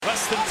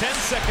Less than 10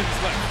 seconds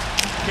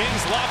left.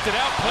 Kings locked it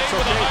out, played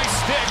with a high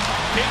stick.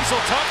 Kings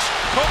will touch,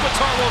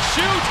 Kopitar will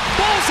shoot,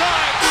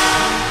 bullseye!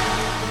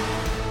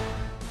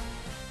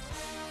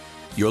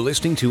 You're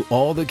listening to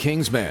All the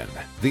Kings Men,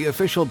 the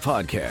official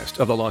podcast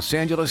of the Los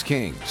Angeles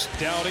Kings.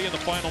 Doughty in the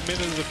final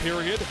minute of the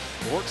period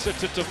works it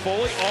to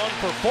Toffoli on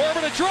for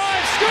Forbin, a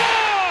drive, score!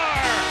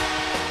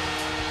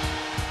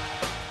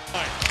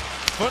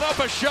 Put up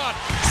a shot,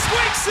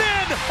 squeaks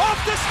in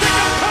off the stick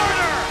of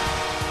Carter!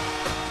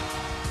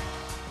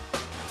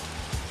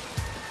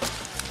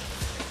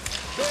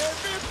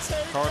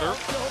 Carter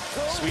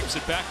sweeps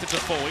it back to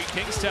Toffoli.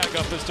 Kings tag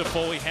up as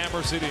Toffoli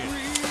hammers it in.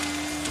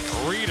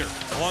 Reader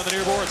along the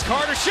near boards.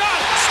 Carter shot!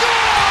 Score!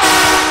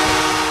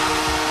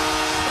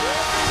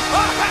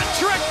 A hat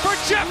trick for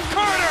Jeff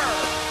Carter!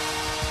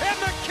 And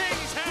the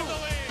Kings have the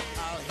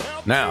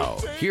lead! Now,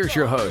 here's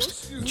your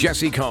host,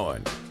 Jesse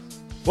Cohen.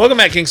 Welcome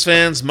back, Kings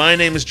fans. My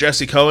name is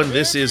Jesse Cohen.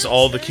 This is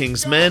All the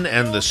Kings Men,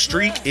 and the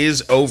streak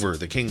is over.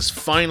 The Kings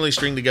finally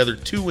string together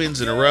 2 wins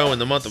in a row in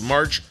the month of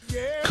March.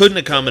 Couldn't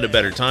have come at a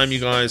better time, you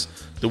guys.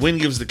 The win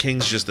gives the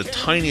Kings just the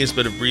tiniest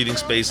bit of breathing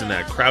space in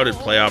that crowded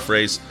playoff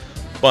race.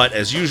 But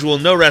as usual,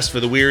 no rest for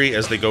the weary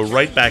as they go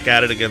right back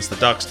at it against the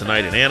Ducks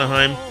tonight in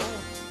Anaheim.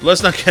 But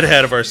let's not get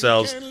ahead of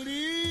ourselves.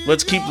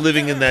 Let's keep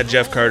living in that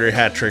Jeff Carter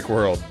hat trick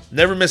world.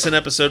 Never miss an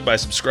episode by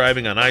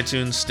subscribing on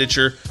iTunes,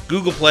 Stitcher,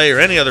 Google Play, or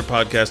any other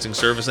podcasting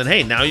service. And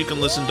hey, now you can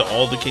listen to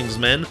All the Kings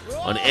Men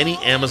on any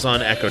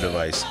Amazon Echo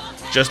device.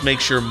 Just make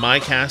sure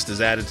MyCast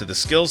is added to the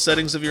skills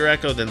settings of your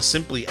Echo, then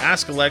simply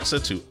ask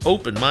Alexa to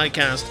open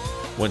MyCast.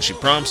 When she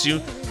prompts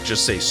you,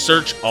 just say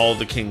search All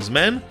the Kings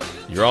Men.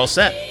 You're all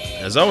set.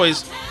 As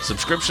always,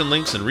 subscription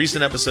links and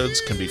recent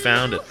episodes can be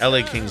found at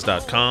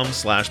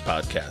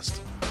lakings.com/podcast.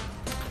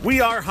 We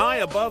are high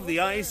above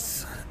the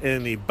ice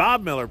in the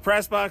Bob Miller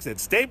press box at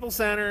Staples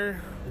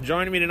Center.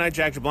 Joining me tonight,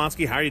 Jack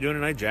Jablonski. How are you doing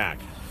tonight, Jack?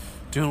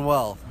 Doing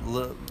well.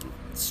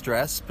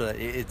 Stressed, but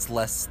it's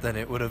less than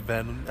it would have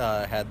been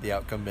had the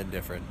outcome been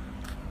different.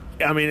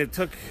 I mean, it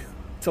took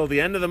till the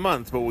end of the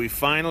month, but we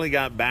finally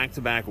got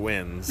back-to-back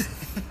wins.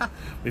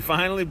 We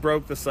finally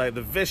broke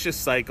the vicious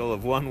cycle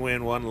of 1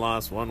 win, 1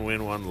 loss, 1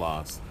 win, 1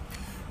 loss.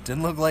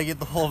 Didn't look like it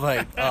the whole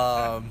night.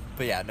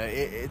 But yeah, no,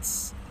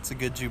 it's a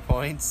good 2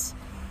 points.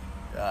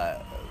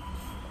 A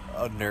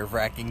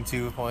nerve-wracking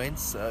 2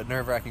 points.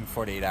 Nerve-wracking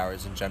 48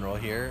 hours in general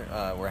here.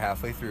 We're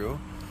halfway through.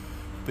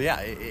 But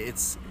yeah,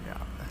 it's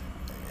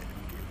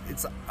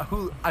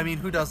who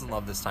doesn't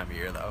love this time of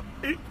year, though?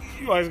 I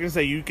was going to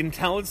say, you can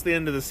tell it's the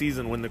end of the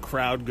season when the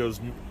crowd goes,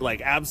 like,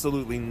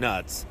 absolutely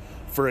nuts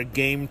for a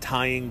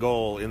game-tying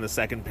goal in the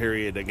second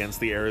period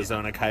against the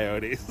Arizona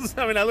Coyotes.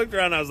 I mean, I looked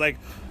around and I was like,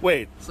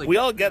 wait, we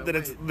all get that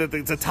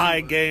it's a tie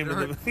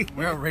game.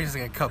 We aren't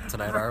raising a cup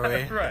tonight, are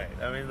we? Right.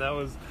 I mean, that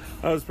was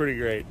pretty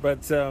great.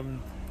 But,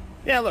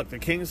 yeah, look, the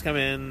Kings come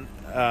in.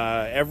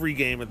 Every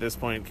game at this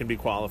point can be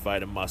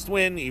qualified a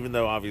must-win, even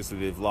though obviously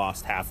they've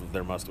lost half of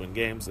their must-win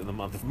games in the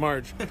month of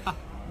March.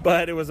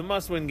 But it was a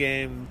must-win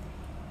game.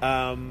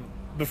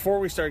 Before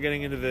we start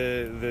getting into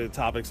the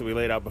topics that we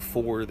laid out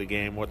before the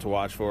game, what to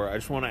watch for, I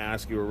just want to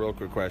ask you a real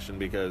quick question,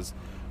 because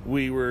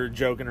we were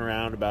joking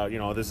around about,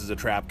 this is a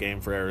trap game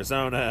for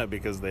Arizona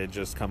because they had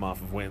just come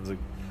off of wins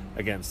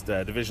against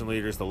division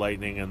leaders, the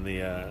Lightning and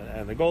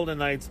the Golden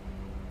Knights.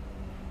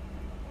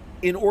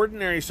 In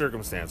ordinary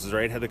circumstances,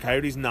 right, had the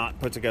Coyotes not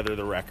put together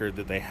the record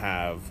that they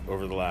have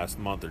over the last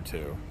month or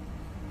two,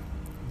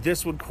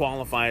 this would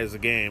qualify as a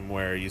game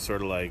where you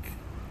sort of like,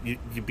 you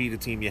beat a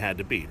team you had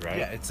to beat, right?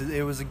 Yeah,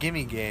 it was a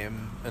gimme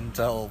game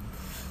until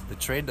the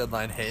trade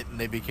deadline hit and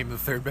they became the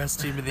 3rd best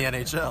team in the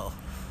NHL.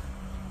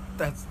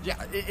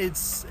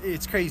 It's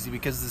crazy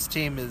because this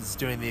team is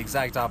doing the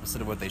exact opposite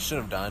of what they should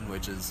have done,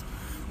 which is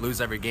lose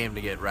every game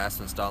to get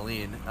Rasmus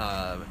Dahlin.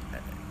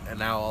 And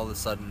now all of a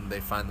sudden they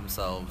find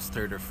themselves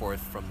 3rd or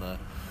 4th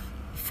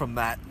from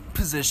that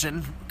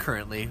position.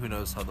 Currently, who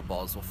knows how the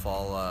balls will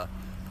fall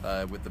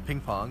with the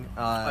ping pong.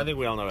 I think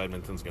we all know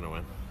Edmonton's going to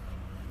win.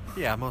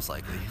 Yeah, most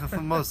likely,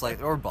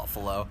 or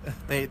Buffalo.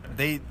 They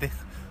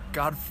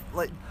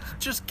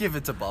just give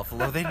it to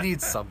Buffalo. They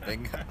need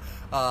something.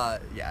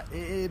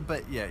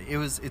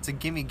 It's a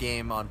gimme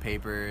game on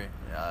paper,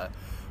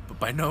 but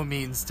by no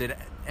means did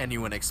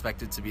anyone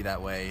expect it to be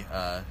that way,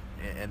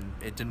 and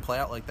it didn't play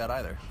out like that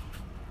either.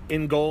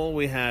 In goal,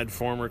 we had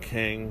former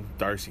King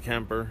Darcy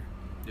Kemper.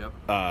 Yep.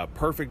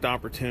 Perfect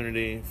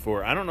opportunity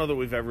for, I don't know that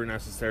we've ever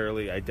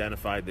necessarily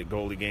identified that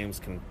goalie games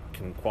can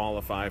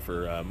qualify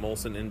for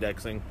Molson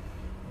indexing,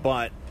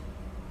 but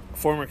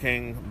former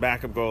King,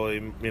 backup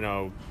goalie,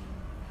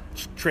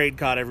 trade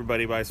caught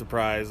everybody by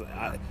surprise.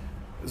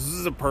 This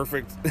is a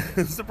perfect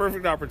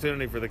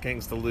opportunity for the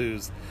Kings to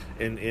lose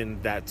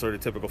in that sort of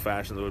typical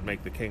fashion that would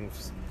make the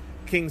Kings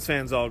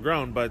fans all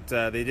groan, but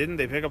they didn't.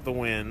 They pick up the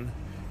win.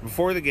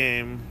 Before the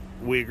game,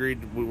 we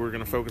agreed we were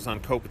going to focus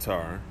on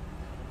Kopitar,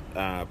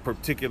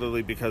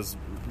 particularly because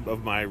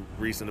of my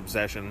recent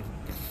obsession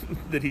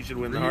that he should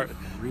win the Hart.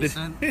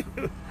 Recent?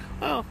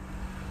 Well,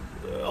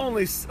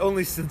 only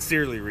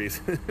sincerely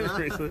recent.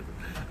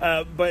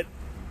 But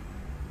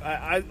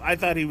I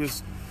thought he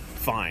was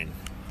fine.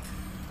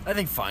 I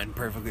think fine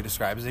perfectly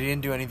describes it. He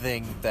didn't do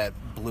anything that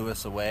blew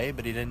us away,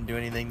 but he didn't do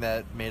anything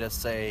that made us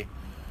say,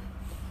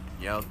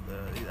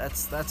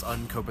 that's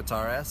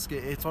un-Kopitar-esque.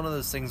 It's one of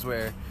those things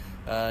where,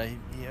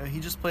 he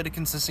just played a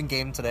consistent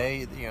game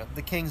today.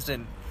 The Kings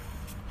didn't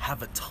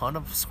have a ton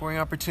of scoring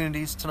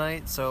opportunities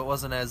tonight, so it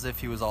wasn't as if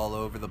he was all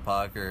over the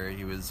puck or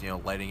he was,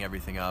 lighting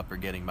everything up or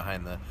getting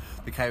behind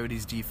the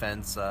Coyotes'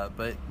 defense.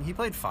 But he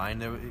played fine.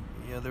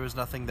 There was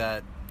nothing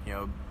that,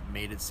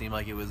 made it seem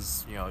like it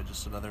was,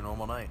 just another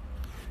normal night.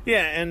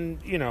 Yeah, and,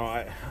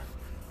 I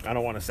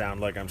don't want to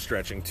sound like I'm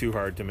stretching too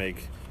hard to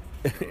make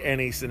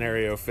any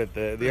scenario fit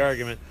the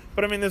argument.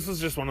 But, I mean, this was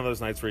just one of those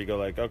nights where you go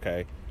like,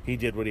 okay, he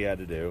did what he had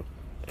to do.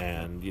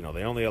 And,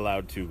 they only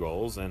allowed 2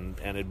 goals. And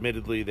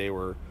admittedly, they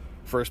were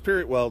first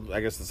period. Well, I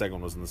guess the second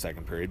one was in the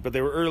second period. But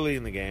they were early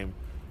in the game.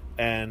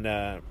 And,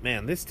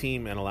 man, this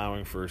team and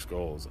allowing first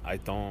goals, I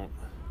don't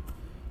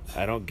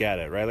get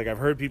it, right? Like, I've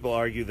heard people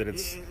argue that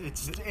it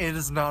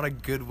is not a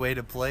good way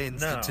to play, and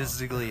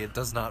statistically it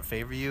does not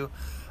favor you.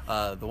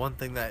 The one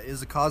thing that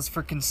is a cause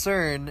for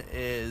concern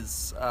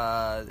is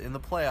in the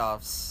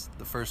playoffs,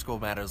 the first goal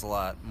matters a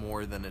lot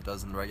more than it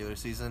does in the regular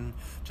season,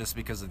 just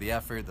because of the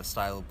effort, the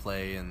style of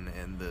play,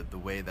 and the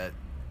way that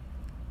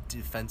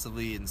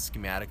defensively and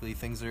schematically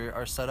things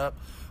are set up,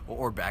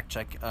 or back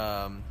check.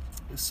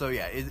 So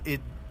yeah,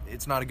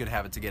 it's not a good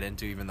habit to get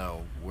into, even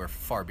though we're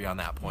far beyond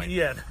that point.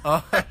 Yeah.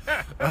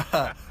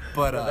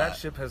 But that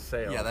ship has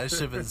sailed. Yeah, that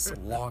ship is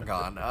long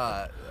gone.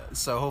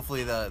 So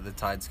hopefully the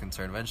tides can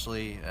turn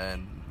eventually,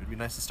 and it'd be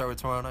nice to start with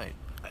tomorrow night.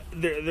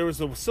 There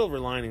was a silver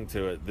lining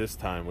to it this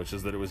time, which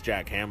is that it was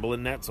Jack Campbell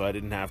in net, so I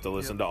didn't have to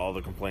listen to all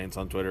the complaints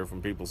on Twitter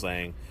from people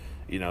saying,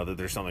 that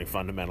there's something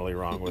fundamentally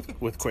wrong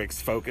with Quick's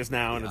focus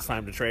now, and it's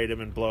time to trade him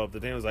and blow up the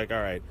team. I was like,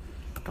 all right,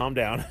 calm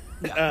down.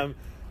 Yeah.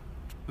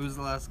 Who's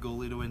the last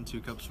goalie to win 2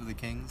 cups for the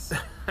Kings?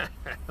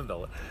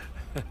 It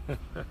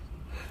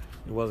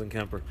wasn't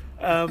Kemper.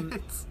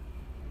 I've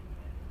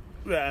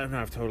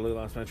totally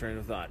lost my train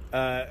of thought.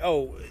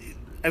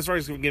 As far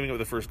as giving up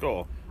the first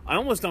goal, I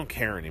almost don't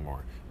care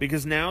anymore.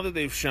 Because now that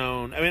they've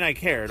shown... I mean, I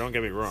care, don't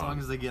get me wrong. As long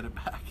as they get it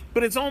back.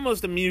 But it's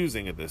almost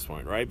amusing at this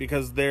point, right?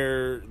 Because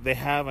they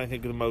have, I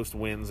think, the most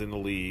wins in the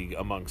league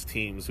amongst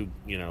teams who,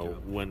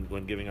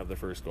 when giving up the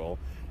first goal.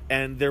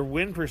 And their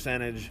win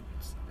percentage...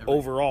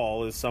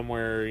 overall is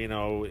somewhere,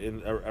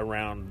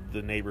 around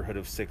the neighborhood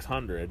of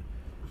 600.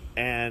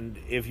 And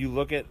if you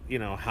look at,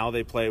 how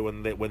they play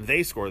when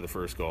they score the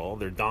first goal,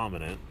 they're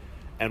dominant.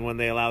 And when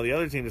they allow the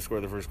other team to score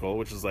the first goal,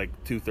 which is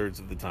like 2/3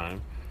 of the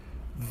time,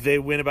 they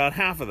win about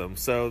half of them.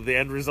 So the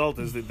end result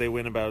is that they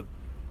win about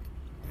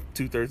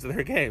 2/3 of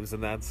their games,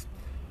 and that's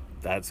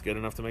good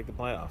enough to make the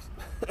playoffs.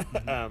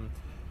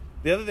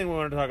 The other thing we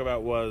wanted to talk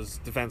about was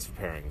defensive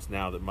pairings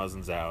now that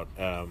Muzzin's out.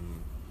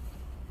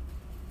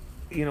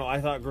 I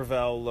thought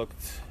Gravel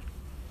looked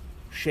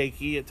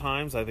shaky at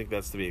times. I think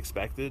that's to be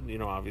expected.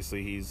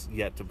 Obviously he's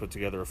yet to put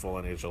together a full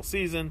NHL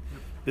season.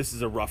 This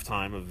is a rough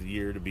time of the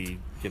year to be,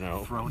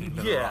 thrown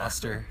into the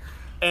roster.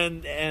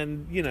 And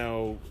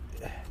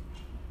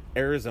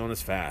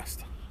Arizona's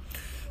fast.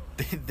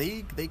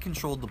 They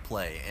controlled the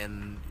play,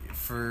 and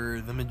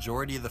for the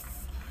majority of the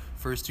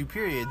first 2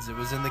 periods, it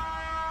was in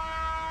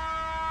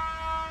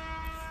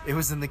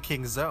the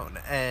Kings zone,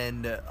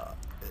 and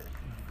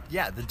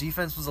the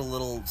defense was a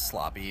little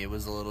sloppy. It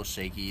was a little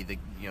shaky. The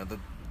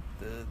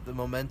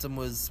momentum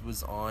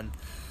was on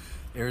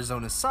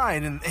Arizona's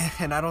side, and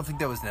I don't think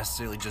that was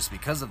necessarily just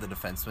because of the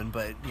defensemen,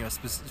 but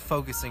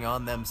focusing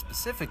on them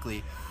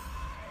specifically.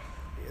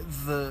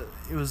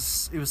 It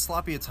was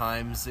sloppy at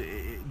times.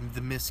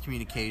 The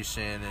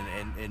miscommunication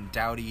and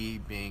Doughty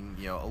being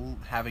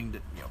having to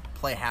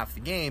play half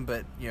the game,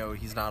 but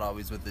he's not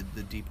always with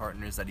the D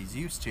partners that he's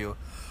used to.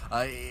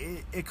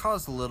 It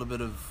caused a little bit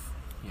of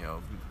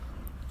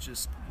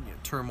just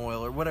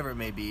turmoil or whatever it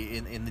may be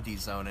in the D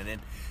zone,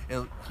 and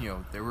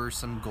there were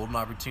some golden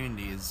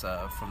opportunities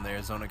from the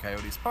Arizona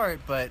Coyotes' part,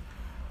 but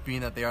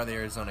being that they are the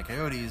Arizona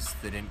Coyotes,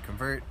 they didn't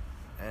convert,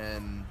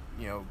 and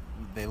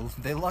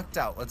they lucked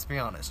out. Let's be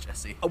honest,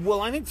 Jesse.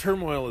 Well, I think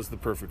turmoil is the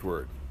perfect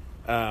word,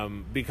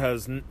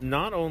 because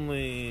not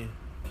only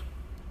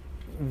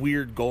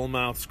weird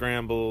goalmouth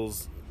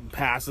scrambles,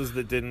 passes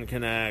that didn't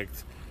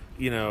connect,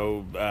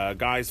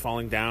 guys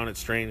falling down at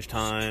strange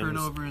times,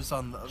 turnovers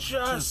on the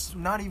just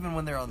not even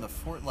when they're on the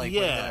fort,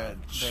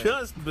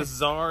 just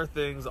bizarre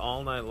things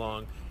all night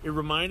long. It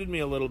reminded me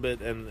a little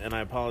bit, and I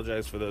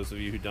apologize for those of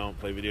you who don't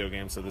play video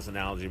games, so this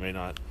analogy may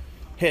not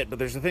hit, but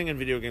there's a thing in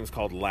video games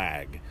called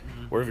lag,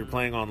 where if you're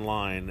playing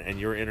online and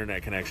your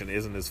internet connection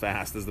isn't as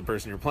fast as the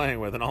person you're playing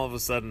with, and all of a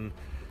sudden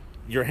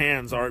your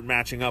hands aren't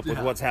matching up with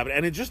what's happening,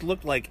 and it just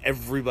looked like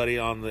everybody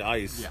on the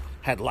ice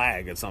had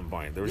lag at some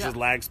point. There was just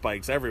lag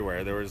spikes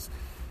everywhere. There was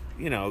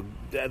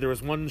there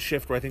was one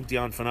shift where I think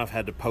Dion Phaneuf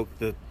had to poke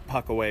the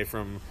puck away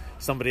from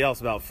somebody else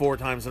about 4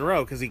 times in a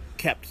row because he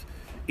kept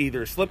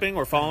either slipping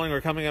or falling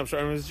or coming up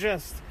short. It was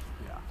just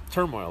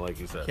turmoil, like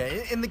you said.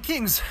 Okay, and the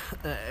Kings,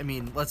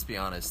 let's be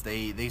honest,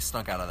 they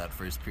snuck out of that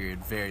first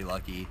period very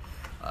lucky.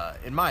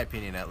 in my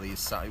opinion, at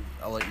least.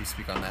 I'll let you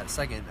speak on that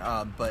second.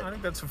 But I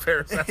think that's a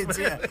fair assessment.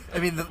 yeah, I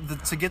mean,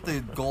 to get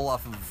the goal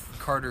off of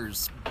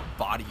Carter's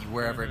body,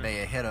 wherever it may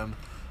have hit him,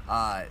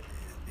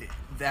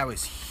 that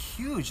was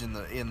huge in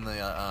the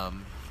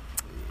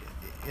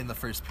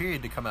first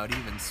period to come out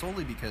even,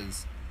 solely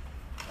because,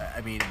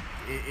 I mean,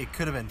 it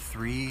could have been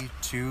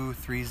 3-2,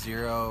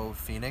 3-0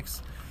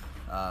 Phoenix.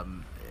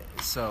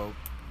 So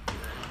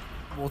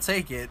we'll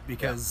take it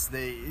because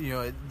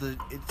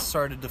it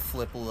started to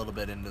flip a little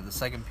bit into the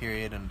second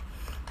period, and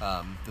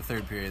the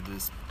third period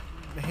was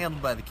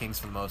handled by the Kings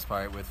for the most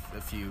part, with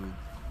a few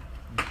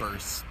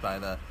bursts by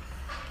the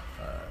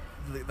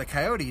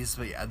Coyotes.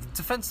 But yeah,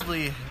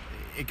 defensively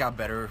it got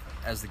better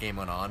as the game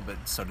went on, but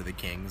so did the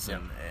Kings,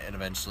 and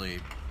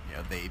eventually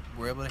they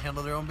were able to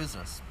handle their own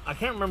business. I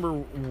can't remember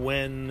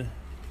when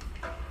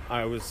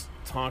I was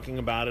talking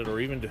about it, or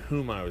even to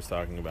whom I was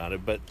talking about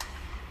it, but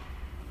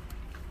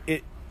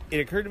it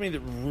occurred to me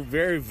that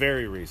very,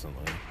 very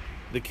recently,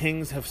 the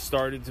Kings have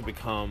started to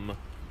become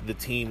the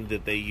team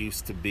that they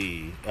used to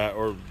be, I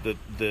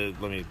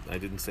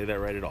didn't say that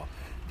right at all.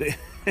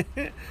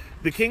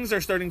 The Kings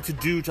are starting to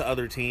do to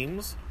other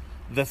teams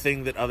the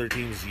thing that other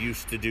teams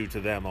used to do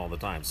to them all the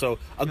time. So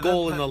a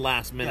goal in the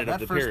last minute of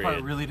the period. That first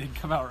part really didn't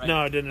come out right.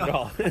 No, it didn't at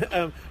all.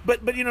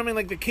 But you know what I mean?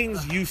 Like, the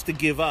Kings used to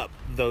give up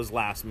those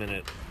last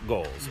minute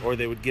goals, or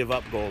they would give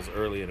up goals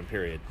early in a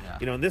period. Yeah.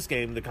 You know, in this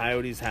game, the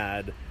Coyotes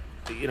had,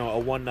 a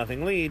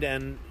 1-0 lead,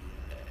 and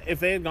if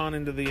they had gone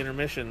into the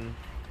intermission,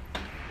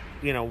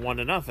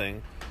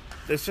 1-0,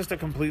 it's just a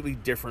completely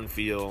different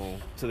feel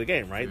to the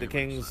game, right? The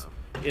Kings,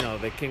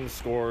 the Kings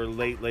score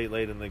late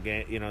in the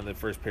game, in the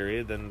first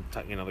period. Then,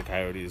 the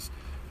Coyotes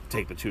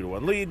take the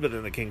 2-1 lead, but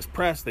then the Kings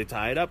press, they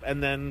tie it up,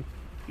 and then,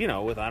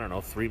 with,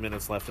 3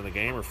 minutes left in the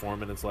game or 4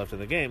 minutes left in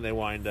the game, they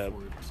wind up,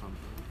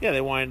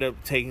 they wind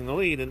up taking the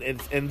lead,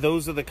 and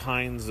those are the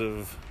kinds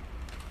of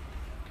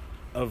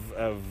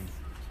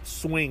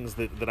swings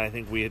that I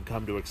think we had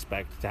come to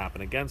expect to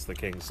happen against the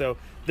Kings. So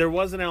there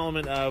was an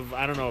element of,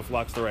 I don't know if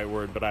luck's the right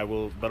word, but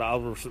I'll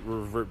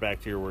revert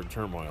back to your word,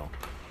 turmoil.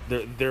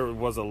 There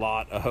was a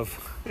lot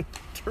of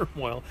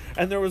turmoil,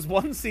 and there was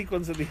one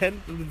sequence at the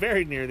end,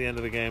 very near the end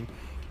of the game.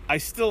 I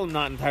still am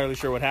not entirely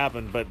sure what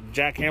happened, but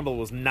Jack Campbell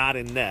was not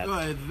in net.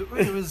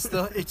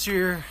 It's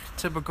your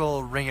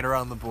typical ring it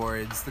around the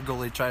boards. The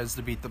goalie tries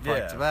to beat the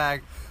puck to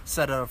back,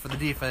 set it up for the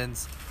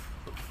defense.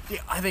 Yeah,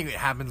 I think it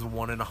happens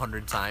 1 in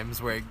 100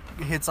 times where it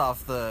hits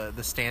off the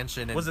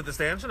stanchion. And was it the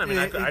stanchion? I mean,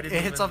 I didn't.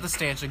 It hits off the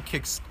stanchion,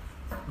 kicks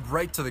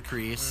right to the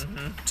crease.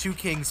 Mm-hmm. Two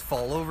Kings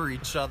fall over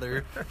each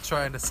other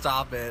trying to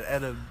stop it,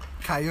 and a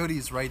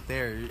Coyote's right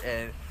there.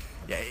 And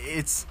yeah,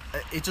 it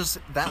just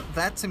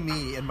that to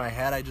me in my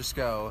head, I just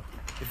go,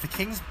 if the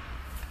Kings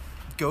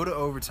go to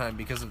overtime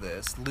because of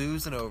this,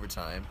 lose in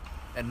overtime,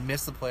 and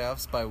miss the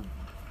playoffs by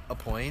a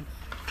point.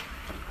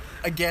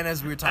 Again,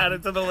 as we were talking... Add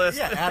it to the list.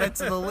 Yeah, add it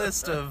to the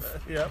list of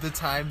the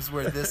times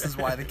where this is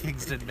why the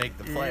Kings didn't make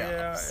the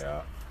playoffs.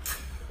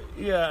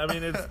 Yeah, I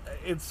mean,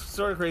 it's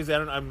sort of crazy.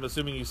 I'm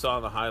assuming you saw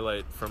the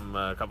highlight from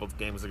a couple of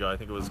games ago. I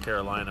think it was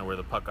Carolina, where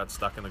the puck got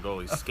stuck in the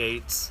goalie's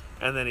skates,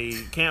 and then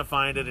he can't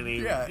find it, and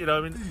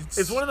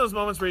it's one of those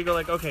moments where you go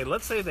like, okay,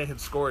 let's say they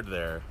had scored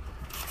there.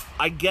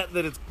 I get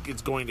that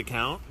it's going to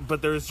count,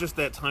 but there's just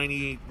that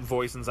tiny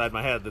voice inside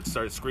my head that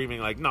starts screaming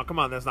like, no, come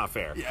on, that's not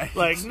fair. Yeah,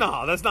 like,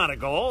 no, that's not a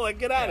goal. Like,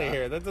 get out of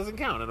here. That doesn't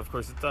count. And of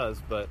course it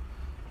does. But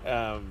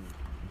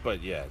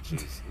yeah,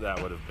 geez, that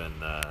would have been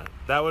a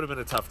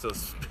tough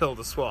pill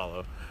to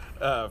swallow,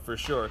 for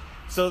sure.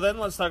 So then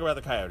let's talk about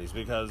the Coyotes,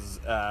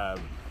 because they're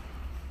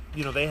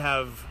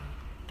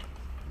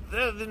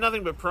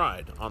nothing but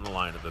pride on the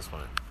line at this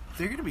point.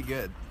 They're going to be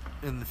good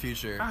in the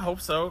future. I hope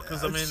so,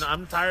 because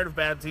I'm tired of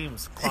bad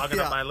teams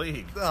clogging up my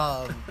league.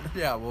 Well,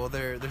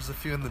 there's a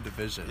few in the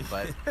division,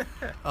 but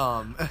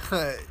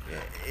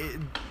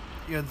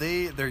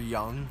they're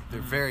young.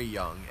 They're very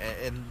young,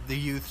 and the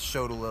youth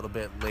showed a little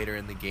bit later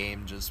in the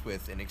game, just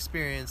with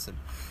inexperience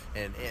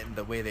and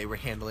the way they were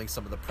handling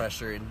some of the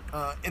pressure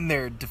in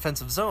their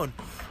defensive zone.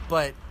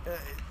 But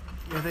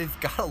they've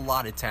got a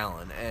lot of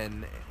talent,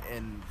 and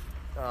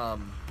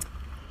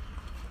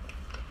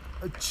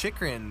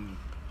Chychrun,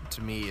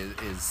 to me,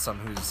 is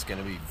someone who's going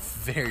to be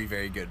very,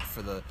 very good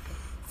for the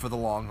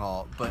long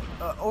haul. But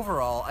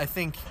overall, I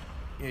think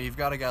you've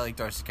got a guy like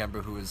Darcy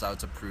Kuemper who is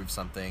out to prove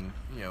something,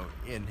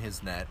 in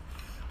his net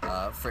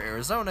for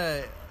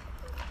Arizona,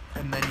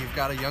 and then you've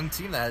got a young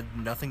team that had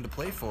nothing to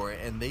play for,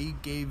 and they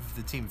gave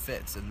the team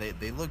fits, and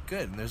they look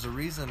good. And there's a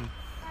reason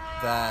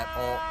that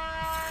all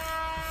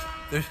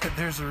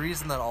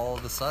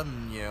of a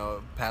sudden,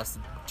 past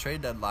the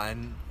trade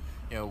deadline,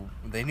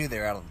 they knew they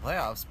were out of the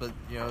playoffs, but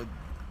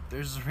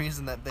there's a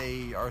reason that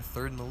they are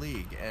third in the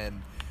league,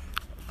 and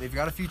they've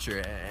got a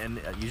future, and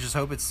you just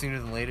hope it's sooner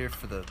than later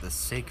for the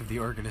sake of the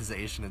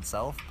organization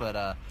itself.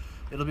 But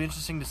it'll be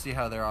interesting to see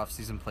how their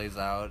offseason plays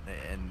out,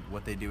 and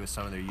what they do with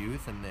some of their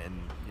youth, and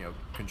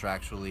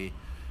contractually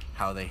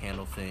how they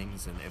handle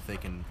things, and if they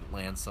can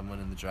land someone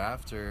in the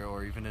draft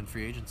or even in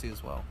free agency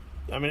as well.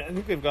 I mean, I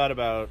think they've got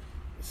about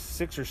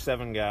 6 or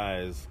 7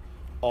 guys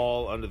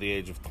all under the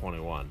age of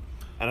 21.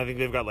 And I think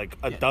they've got like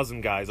a dozen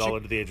guys all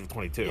under the age of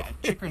 22. Yeah,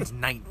 Chikrin's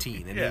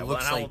 19, and he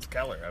looks how like old's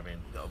Keller? I mean,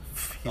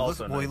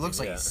 he looks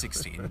like he's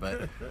 16,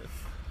 but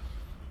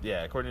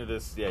yeah, according to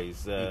this,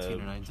 he's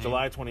 18 or 19?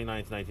 July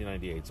 29th,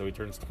 1998, so he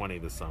turns 20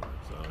 this summer.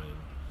 So I mean,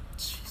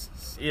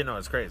 Jesus,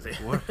 it's crazy.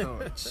 oh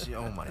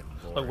my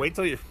lord! Look, wait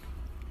till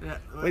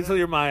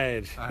you're my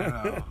age. I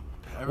know.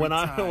 When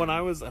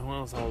I was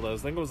how old? I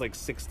think I was like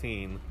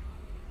 16,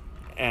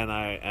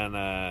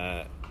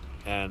 and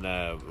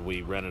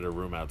we rented a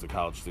room out to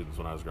college students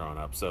when I was growing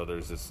up. So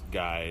there's this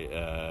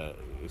guy.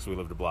 So we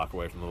lived a block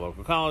away from the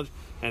local college.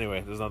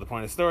 Anyway, there's another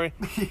point of the story.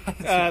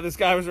 This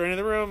guy was renting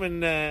the room,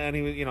 and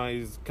he was,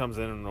 he comes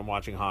in and I'm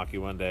watching hockey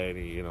one day, and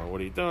he,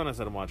 what are you doing? I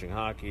said I'm watching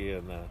hockey,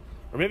 and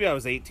or maybe I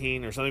was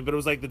 18 or something. But it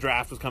was like the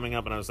draft was coming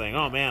up, and I was saying,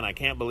 oh man, I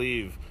can't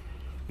believe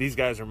these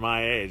guys are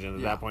my age. And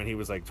at that point, he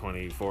was like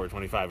 24,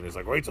 25, and he's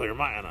like, wait till you're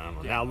my.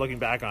 And now looking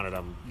back on it,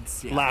 I'm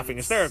laughing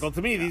hysterical.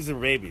 To me, these are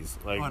babies.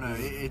 Like,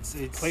 it's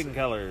Clayton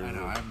Keller. I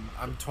know.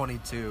 I'm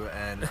 22,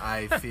 and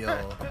I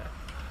feel.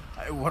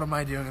 What am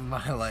I doing in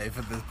my life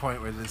at this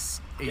point where this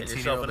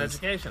 18-year-old an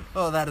education?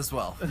 Oh, that as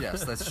well.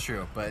 Yes, that's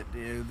true. But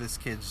this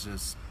kid's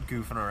just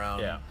goofing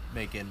around,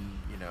 making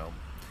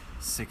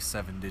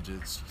 6-7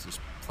 digits,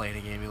 just playing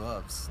a game he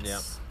loves.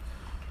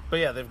 But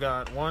yeah, they've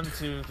got 1,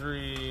 2,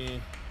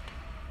 3,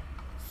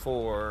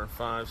 4,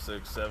 5,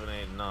 6, 7,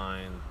 8,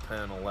 9,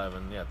 10,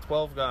 11.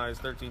 12 guys,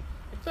 13,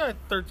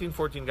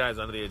 14 guys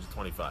under the age of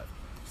 25.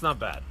 It's not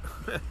bad.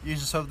 You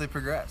just hope they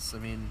progress. I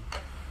mean,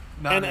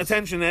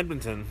 attention,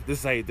 Edmonton. This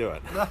is how you do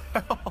it.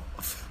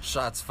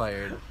 Shots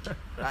fired.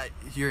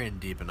 You're in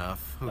deep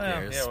enough. Who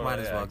cares? Might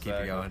as well keep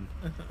it going.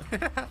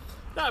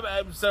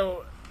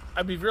 So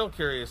I'd be real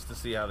curious to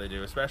see how they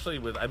do, especially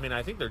with. I mean,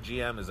 I think their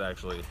GM is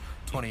actually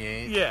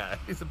 28. Yeah,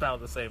 he's about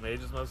the same age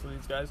as most of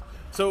these guys.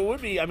 So it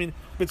would be. I mean,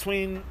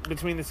 between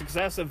the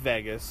success of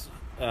Vegas,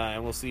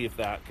 and we'll see if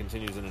that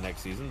continues in the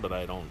next season. But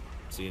I don't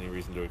see any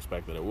reason to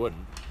expect that it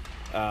wouldn't.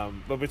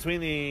 But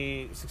between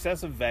the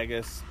success of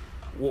Vegas,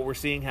 what we're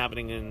seeing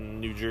happening in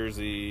New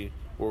Jersey,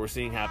 what we're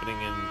seeing happening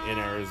in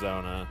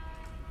Arizona,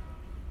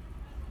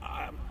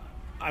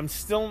 I'm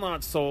still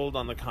not sold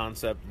on the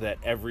concept that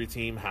every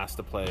team has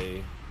to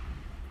play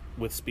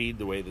with speed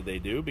the way that they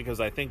do,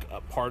 because I think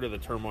a part of the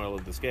turmoil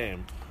of this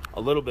game,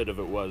 a little bit of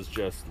it was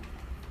just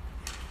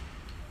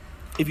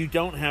if you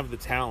don't have the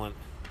talent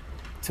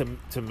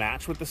to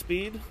match with the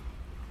speed,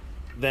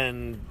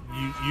 then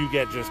you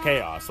get just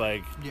chaos.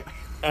 Like,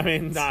 I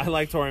mean, I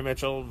like Torrey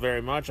Mitchell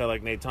very much. I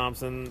like Nate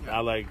Thompson. I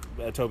like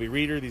Toby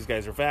Reeder. These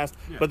guys are fast,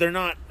 but they're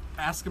not.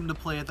 Ask them to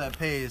play at that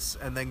pace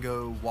and then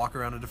go walk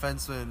around a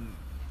defenseman.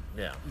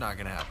 Not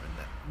going to happen.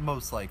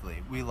 Most likely.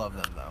 We love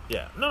them, though.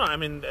 Yeah. No, I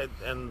mean,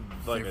 and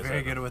like they're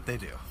very good at what they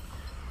do.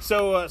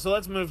 So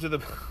let's move to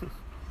the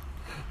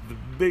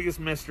biggest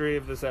mystery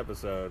of this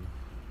episode.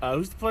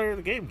 Who's the player of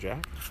the game,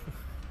 Jack?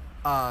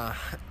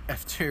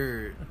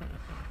 After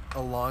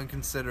a long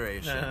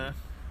consideration,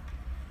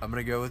 I'm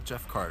going to go with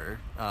Jeff Carter.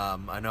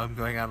 I know I'm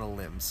going on a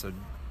limb, so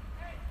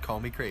call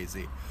me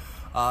crazy.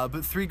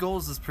 But 3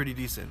 goals is pretty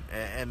decent.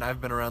 And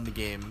I've been around the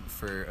game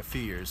for a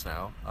few years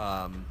now,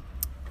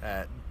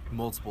 at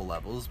multiple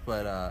levels.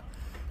 But a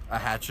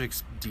hat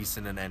trick's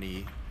decent in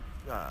any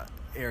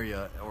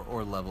area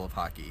or level of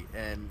hockey.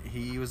 And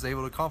he was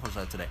able to accomplish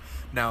that today.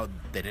 Now,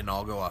 they didn't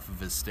all go off of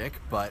his stick,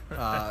 but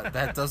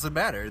that doesn't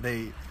matter.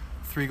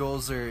 3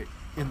 goals are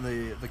in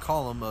the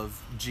column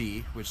of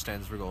G, which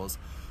stands for goals.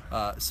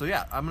 So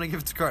yeah, I'm gonna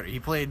give it to Carter. He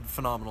played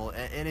phenomenal,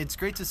 and it's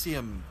great to see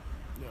him.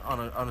 On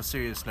a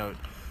serious note,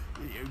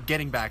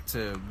 getting back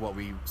to what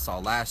we saw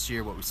last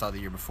year, what we saw the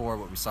year before,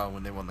 what we saw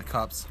when they won the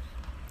cups,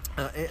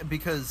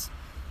 because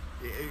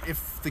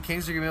if the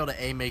Kings are gonna be able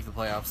to A, make the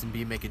playoffs, and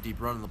B, make a deep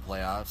run in the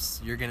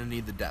playoffs, you're gonna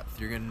need the depth.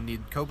 You're gonna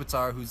need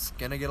Kopitar, who's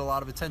gonna get a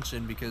lot of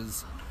attention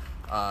because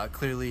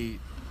clearly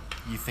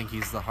you think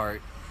he's the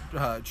Hart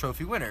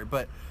Trophy winner,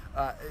 but.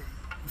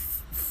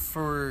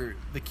 For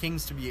the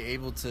Kings to be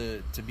able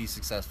to be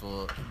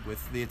successful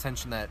with the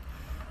attention that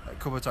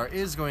Kopitar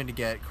is going to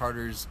get,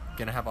 Carter's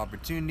going to have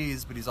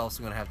opportunities, but he's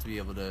also going to have to be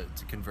able to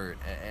convert.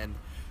 And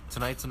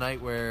tonight's a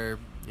night where,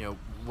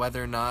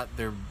 whether or not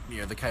the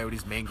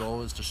Coyotes' main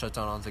goal is to shut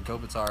down Anze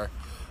Kopitar,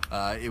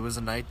 it was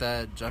a night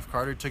that Jeff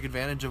Carter took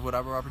advantage of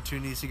whatever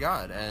opportunities he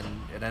got, and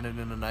it ended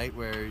in a night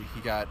where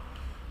he got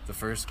the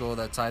first goal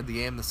that tied the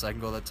game, the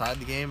second goal that tied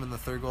the game, and the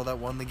third goal that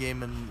won the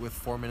game, and with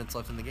 4 minutes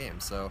left in the game.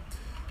 So,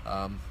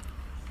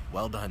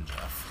 well done,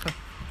 Jeff.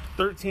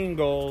 13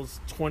 goals,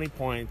 20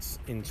 points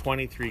in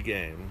 23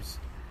 games.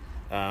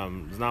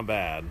 It's not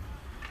bad.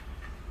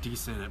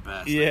 Decent at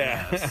best.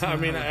 Yeah, I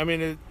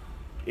mean, it,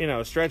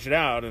 stretch it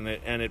out, and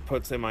it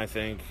puts him. I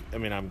think. I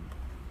mean,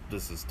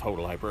 this is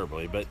total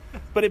hyperbole,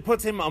 but it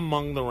puts him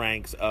among the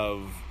ranks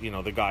of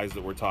the guys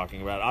that we're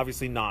talking about.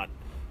 Obviously, not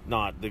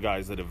the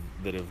guys that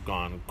have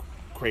gone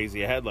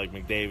crazy ahead like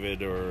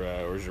McDavid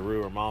or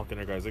Giroux or Malkin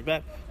or guys like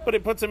that. But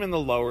it puts him in the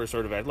lower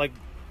sort of edge. Like,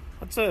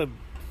 it's a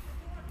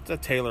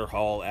Taylor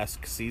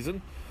Hall-esque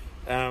season.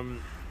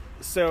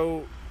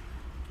 So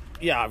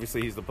yeah,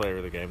 obviously he's the player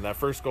of the game. That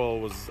first goal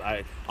was,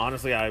 I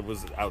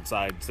was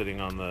outside sitting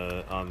on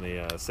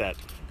the set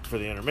for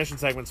the intermission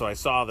segment, so I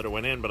saw that it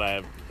went in, but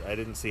I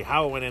didn't see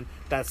how it went in.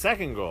 That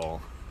second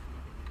goal,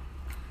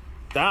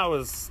 that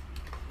was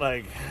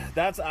like,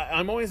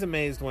 I'm always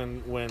amazed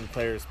when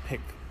players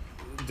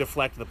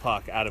deflect the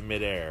puck out of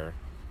midair.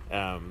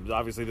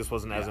 Obviously, this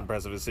wasn't as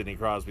impressive as Sidney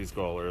Crosby's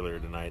goal earlier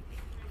tonight,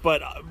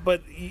 but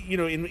you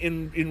know,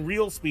 in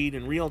real speed,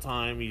 in real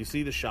time, you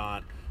see the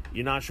shot.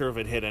 You're not sure if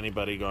it hit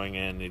anybody going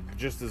in. It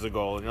just is a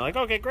goal, and you're like,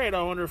 okay, great.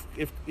 I wonder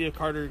if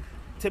Carter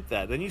tipped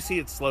that. Then you see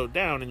it slowed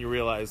down, and you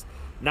realize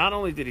not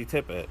only did he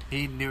tip it,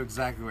 he knew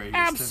exactly where he was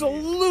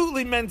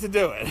absolutely meant to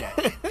do it.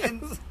 Yeah.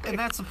 and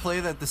that's a play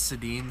that the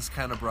Sedins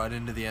kind of brought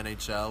into the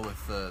NHL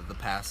with the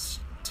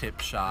pass tip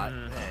shot,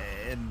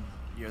 and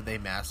you know, they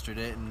mastered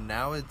it, and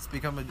now it's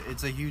become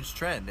a huge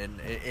trend, and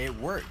it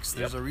works.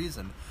 There's a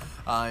reason,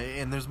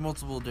 and there's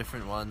multiple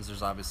different ones.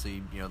 There's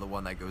obviously, you know, the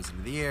one that goes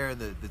into the air,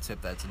 the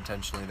tip that's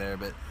intentionally there,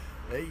 but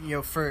you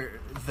know, for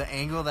the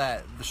angle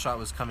that the shot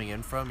was coming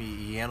in from,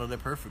 he handled it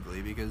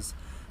perfectly, because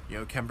you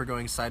know, Kemper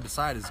going side to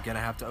side is gonna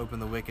have to open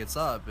the wickets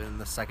up, and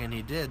the second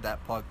he did,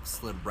 that puck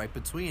slid right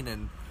between,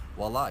 and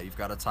voila, you've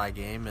got a tie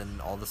game,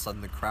 and all of a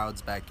sudden the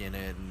crowd's back in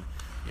it, and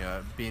you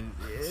know,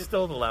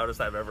 still the loudest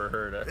I've ever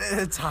heard it.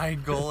 A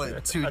tied goal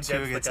at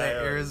 2-2 against the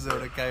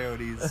Arizona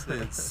Coyotes.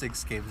 It's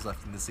 6 games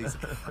left in the season.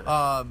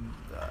 But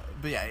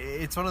yeah,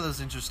 it's one of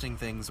those interesting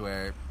things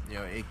where, you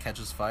know, it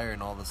catches fire,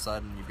 and all of a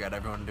sudden you've got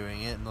everyone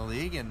doing it in the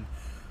league. And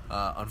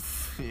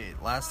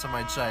last time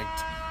I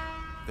checked,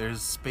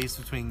 there's space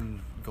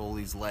between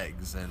goalies'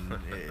 legs, and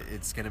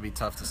it's going to be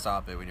tough to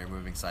stop it when you're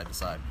moving side to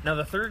side. Now,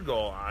 the third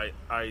goal,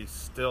 I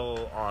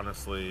still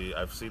honestly,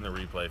 I've seen the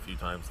replay a few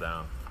times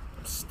now.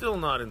 I'm still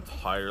not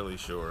entirely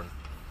sure,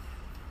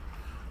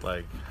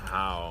 like,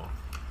 how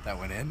that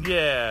went in.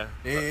 Yeah,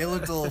 it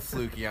looked a little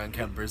fluky on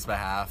Kemper's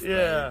behalf.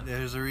 Yeah, but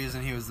there's a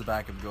reason he was the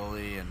backup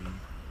goallie,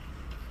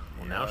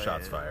 and now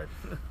shots fired.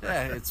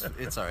 Yeah,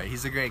 it's all right.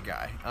 He's a great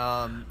guy.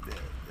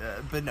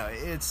 But no,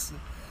 it's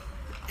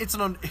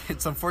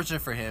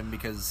unfortunate for him,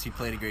 because he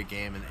played a great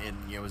game,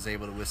 and you know, was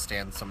able to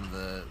withstand some of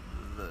the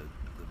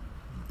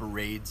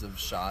parades of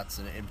shots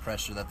and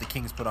pressure that the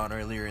Kings put on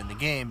earlier in the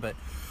game, but.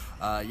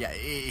 I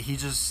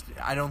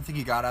don't think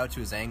he got out to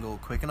his angle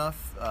quick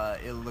enough.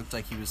 It looked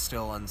like he was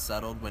still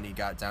unsettled when he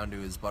got down to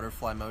his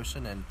butterfly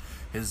motion, and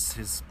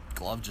his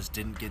glove just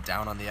didn't get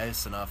down on the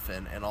ice enough,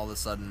 and all of a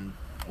sudden,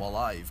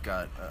 voila, you've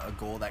got a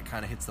goal that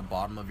kind of hits the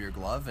bottom of your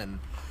glove and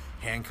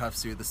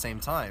handcuffs you at the same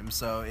time.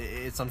 So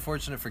it's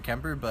unfortunate for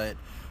Kemper, but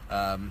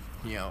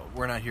you know,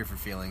 we're not here for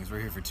feelings. We're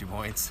here for 2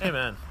 points.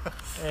 Amen.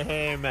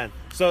 Amen.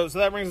 So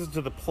that brings us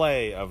to the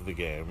play of the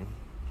game.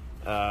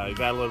 You've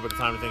had a little bit of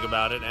time to think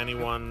about it.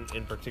 Anyone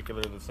in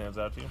particular that stands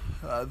out to you?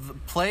 The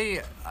play,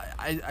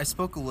 I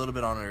spoke a little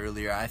bit on it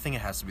earlier. I think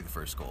it has to be the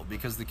first goal,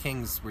 because the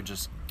Kings were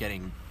just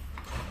getting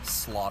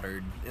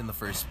slaughtered in the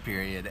first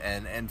period,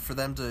 and for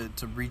them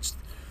to reach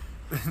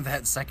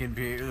that second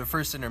period, the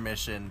first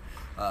intermission,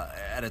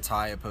 at a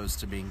tie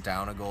opposed to being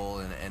down a goal,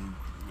 and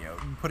you know,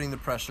 putting the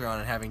pressure on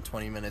and having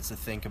 20 minutes to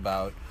think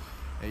about,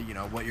 you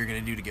know, what you're going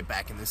to do to get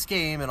back in this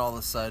game, and all of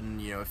a sudden,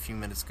 you know, a few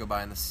minutes go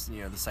by in this,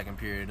 you know, the second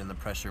period, and the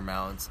pressure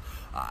mounts.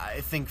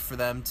 I think for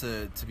them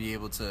to be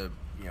able to,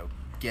 you know,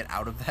 get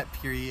out of that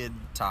period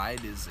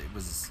tied it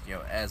was, you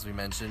know, as we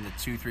mentioned, the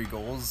 2-3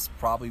 goals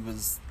probably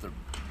was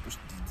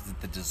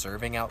the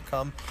deserving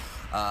outcome.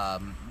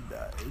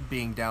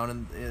 Being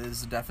down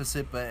is a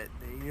deficit, but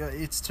you know,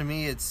 to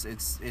me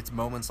it's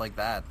moments like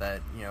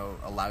that you know,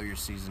 allow your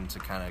season to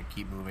kind of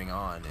keep moving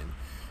on, and.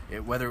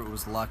 Whether it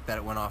was luck that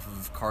it went off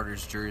of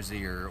Carter's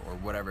jersey or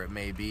whatever it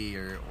may be,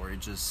 or it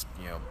just,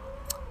 you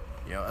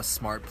know, a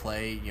smart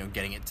play, you know,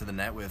 getting it to the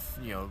net with,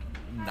 you know,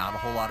 not a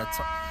whole lot of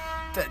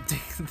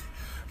time.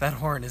 That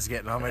horn is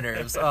getting on my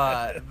nerves.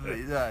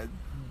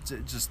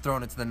 Just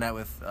throwing it to the net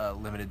with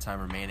limited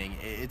time remaining.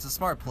 It's a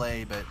smart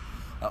play, but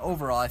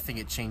overall, I think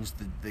it changed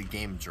the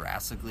game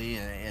drastically,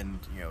 and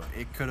you know,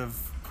 it could have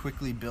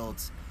quickly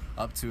built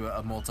up to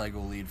a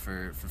multi-goal lead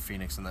for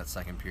Phoenix in that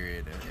second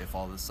period if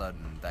all of a sudden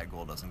that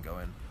goal doesn't go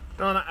in.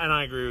 No, and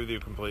I agree with you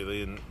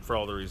completely, and for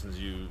all the reasons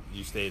you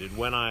stated.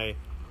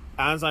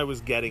 As I was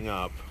getting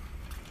up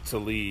to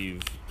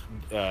leave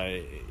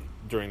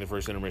during the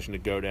first intermission to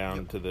go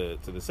down to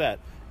the set,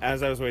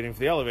 as I was waiting for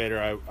the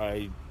elevator,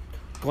 I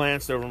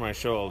glanced over my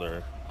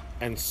shoulder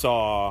and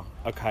saw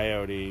a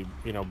Coyote,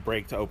 you know,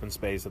 break to open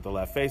space at the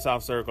left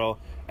face-off circle,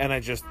 and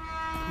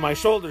my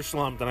shoulder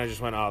slumped, and I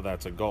just went, oh,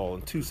 that's a goal.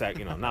 And 2 seconds,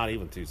 you know, not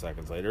even 2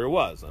 seconds later, it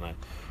was. And I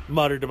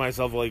muttered to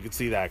myself, well, you could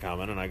see that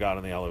coming, and I got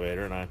in the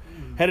elevator, and I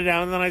headed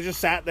down, and then I just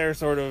sat there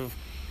sort of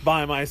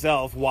by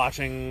myself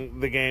watching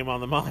the game on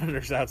the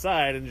monitors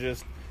outside, and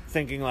just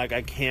thinking, like,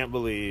 I can't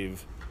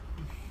believe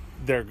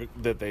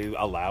that they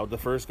allowed the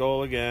first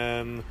goal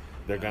again.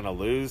 They're going to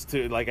lose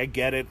to, like, I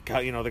get it,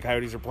 you know, the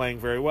Coyotes are playing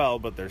very well,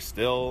 but they're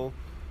still,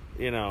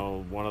 you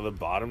know, one of the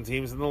bottom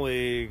teams in the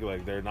league.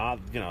 Like, they're not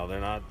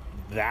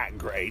that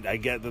great. I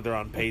get that they're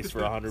on pace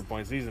for a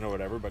 100-point season or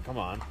whatever, but come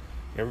on,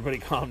 everybody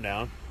calm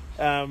down.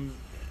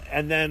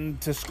 and then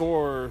to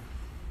score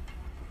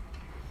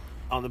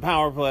on the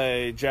power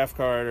play, Jeff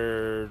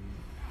Carter,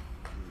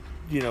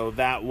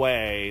 that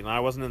way. And I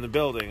wasn't in the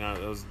building. I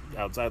was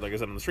outside, like I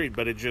said, on the street.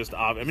 But it just,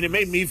 it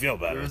made me feel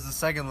better. It was the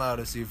second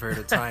loudest you've heard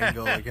a tying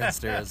goal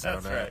against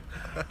Arizona.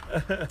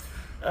 That's right.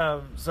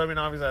 So,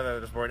 obviously I thought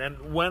it was important.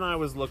 And when I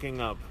was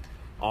looking up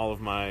all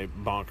of my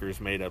bonkers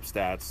made-up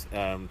stats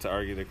to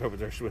argue that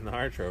Kopitar should win the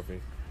Hart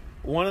Trophy,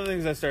 one of the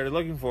things I started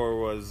looking for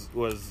was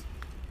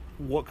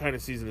what kind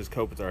of season is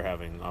Kopitar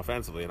having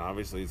offensively? And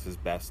obviously it's his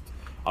best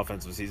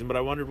offensive season. But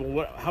I wondered,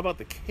 how about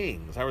the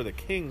Kings? How are the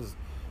Kings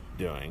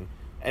doing?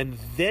 And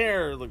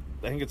I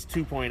think it's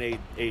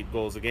 2.88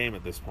 goals a game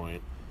at this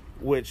point,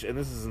 which, and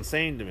this is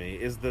insane to me,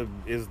 is the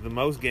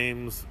most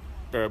games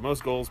or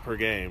most goals per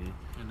game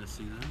in the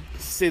season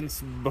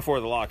since before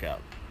the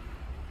lockout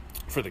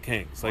for the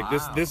Kings. Like,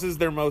 wow. This is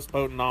their most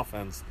potent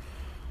offense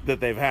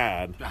that they've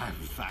had.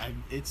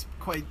 It's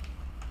quite.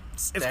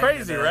 It's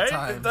crazy, right?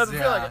 Times, it doesn't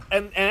feel like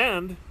it.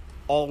 And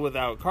all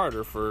without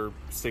Carter for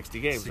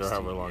 60 games or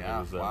however long it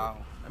was. Wow.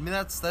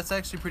 That's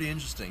actually pretty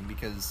interesting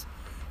because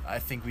I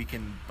think we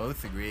can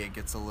both agree it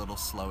gets a little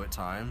slow at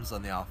times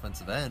on the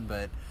offensive end,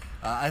 but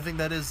I think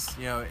that is,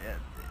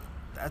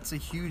 that's a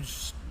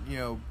huge,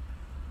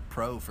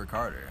 pro for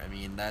Carter.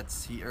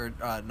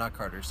 Not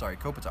Carter, sorry,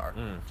 Kopitar.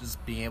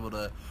 Just being able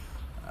to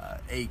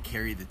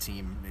carry the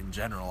team in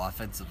general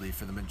offensively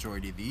for the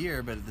majority of the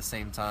year, but at the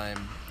same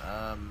time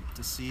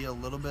to see a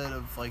little bit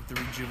of like the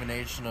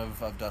rejuvenation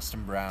of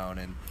Dustin Brown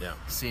and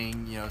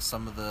seeing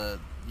some of the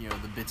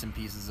the bits and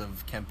pieces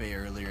of Kempe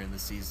earlier in the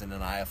season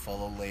and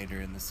Iafallo later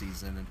in the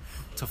season and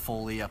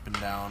Toffoli up and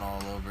down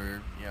all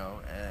over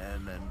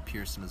and then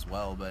Pearson as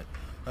well, but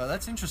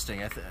that's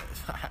interesting.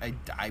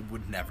 I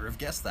would never have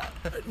guessed that.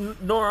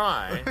 Nor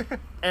I.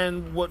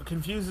 And what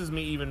confuses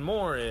me even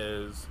more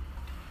is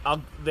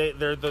they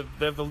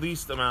have the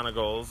least amount of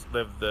goals. They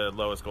have the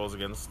lowest goals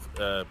against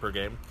per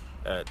game,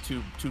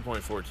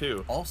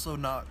 2.42. Also,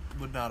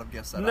 would not have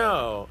guessed that.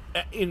 No,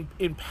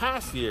 in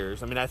past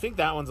years, I think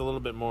that one's a little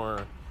bit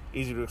more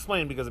easy to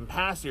explain because in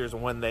past years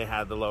when they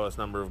had the lowest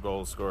number of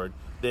goals scored,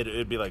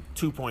 it'd be like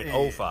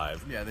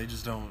 2.05. Yeah, they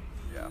just don't.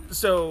 Yeah.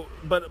 So,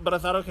 but I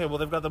thought, okay, well,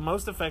 they've got the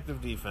most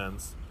effective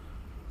defense,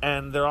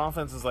 and their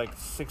offense is like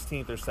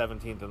 16th or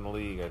 17th in the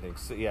league, I think.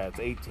 So, yeah, it's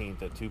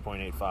 18th at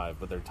 2.85,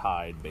 but they're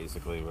tied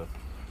basically with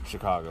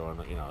Chicago,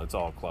 and it's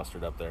all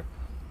clustered up there.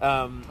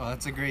 Well,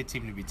 that's a great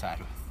team to be tied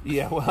with.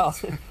 Yeah, well,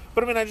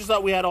 but I just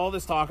thought we had all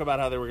this talk about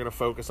how they were going to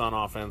focus on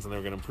offense and they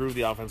were going to improve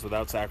the offense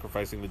without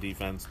sacrificing the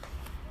defense.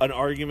 An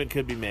argument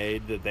could be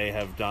made that they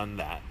have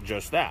done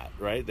just that,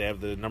 right? They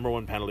have the number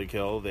one penalty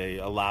kill. They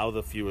allow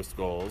the fewest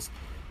goals.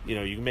 You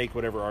can make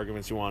whatever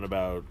arguments you want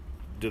about,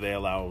 do they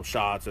allow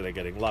shots? Are they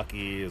getting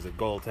lucky? Is it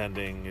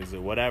goaltending? Is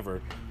it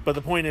whatever? But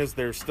the point is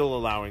they're still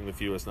allowing the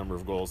fewest number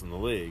of goals in the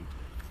league.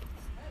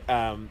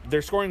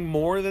 They're scoring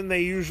more than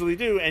they usually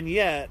do, and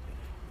yet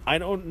I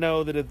don't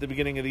know that at the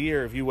beginning of the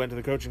year, if you went to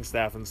the coaching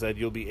staff and said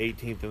you'll be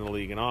 18th in the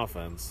league in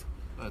offense,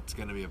 that's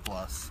going to be a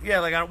plus.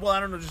 Yeah, I don't know.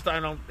 I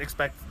don't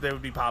expect they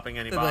would be popping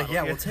any bottles.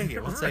 Like, we'll take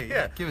it. We'll take it.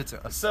 Yeah, give it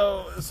to us.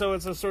 So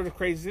it's a sort of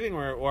crazy thing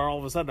where all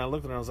of a sudden I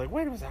looked at it and I was like,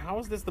 wait a minute, how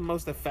is this the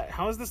most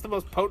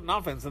potent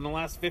offense in the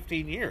last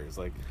 15 years?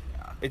 Like,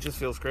 it just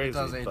feels crazy.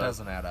 It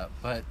doesn't add up.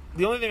 But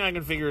the only thing I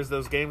can figure is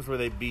those games where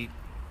they beat,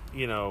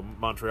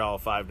 Montreal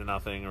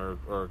 5-0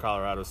 or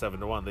Colorado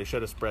 7-1. They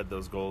should have spread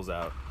those goals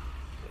out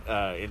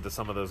into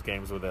some of those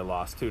games where they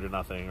lost 2-0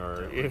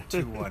 or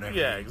 2-1.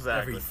 Yeah,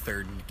 exactly. Every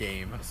third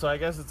game. So I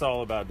guess it's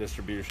all about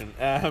distribution.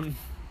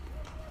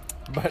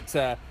 But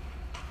so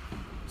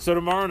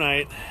tomorrow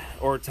night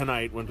or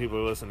tonight, when people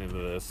are listening to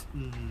this,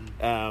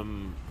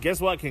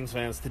 guess what, Kings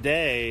fans?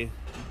 Today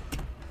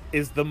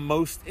is the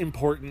most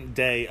important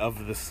day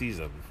of the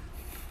season.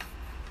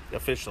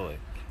 Officially,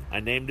 I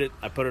named it.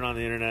 I put it on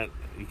the internet.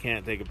 You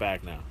can't take it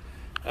back now.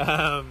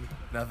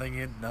 Nothing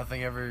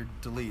ever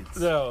deletes.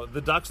 No, the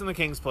Ducks and the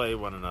Kings play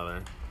one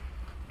another.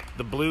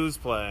 The Blues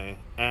play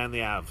and the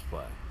Avs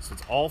play. So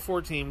it's all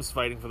four teams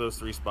fighting for those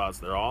three spots.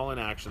 They're all in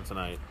action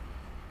tonight.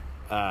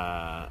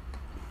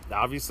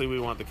 Obviously, we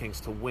want the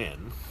Kings to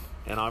win,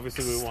 and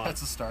obviously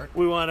that's a start.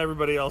 We want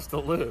everybody else to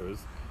lose.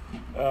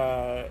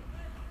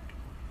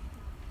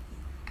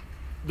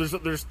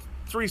 There's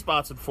three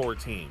spots and four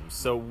teams,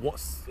 so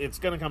it's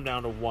going to come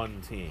down to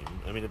one team.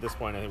 At this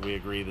point, I think we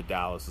agree that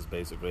Dallas is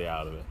basically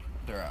out of it.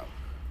 They're out.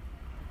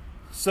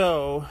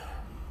 So,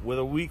 with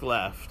a week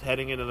left,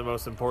 heading into the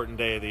most important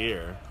day of the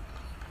year,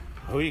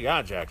 who you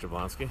got, Jack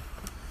Jablonski?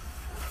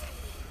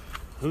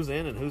 Who's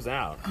in and who's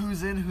out?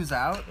 Who's in, who's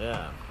out?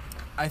 Yeah.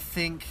 I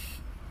think...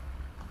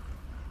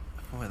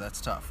 Boy,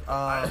 that's tough.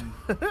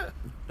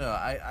 No,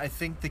 I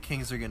think the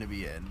Kings are going to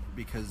be in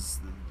because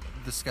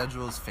the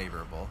schedule is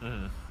favorable.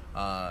 Mm-hmm.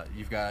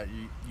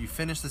 You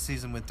finish the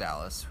season with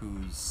Dallas,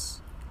 who's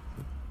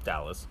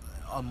Dallas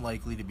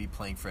unlikely to be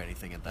playing for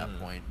anything at that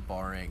point,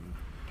 barring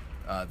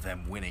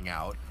them winning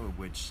out,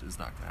 which is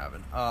not going to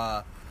happen.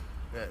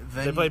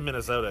 Then they played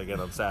Minnesota again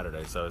on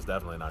Saturday, so it's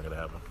definitely not going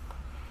to happen.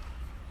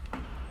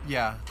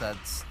 Yeah,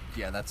 that's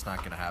not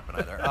going to happen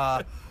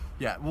either.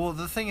 Yeah, well,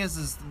 the thing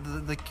is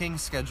the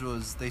Kings' schedule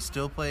is they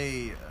still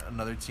play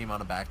another team on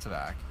a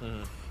back-to-back,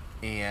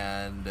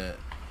 and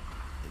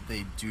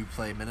they do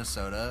play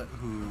Minnesota,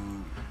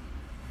 who,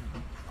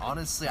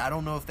 honestly, I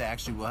don't know if they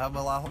actually will have a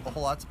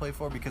whole lot to play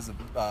for because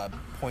of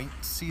point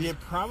season. Yeah,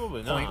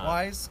 probably not.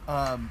 Point-wise.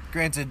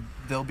 Granted,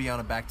 they'll be on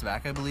a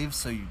back-to-back, I believe,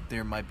 so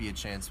there might be a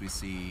chance we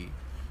see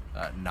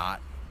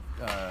not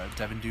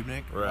Devin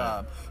Dubnyk.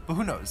 Right. But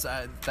who knows?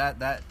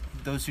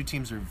 Those two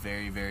teams are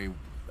very, very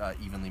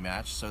evenly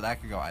matched, so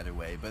that could go either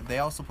way. But they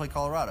also play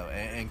Colorado,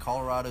 and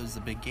Colorado is a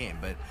big game,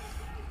 but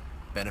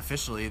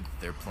beneficially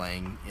they're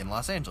playing in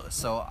Los Angeles.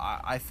 So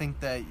I think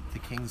that the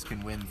Kings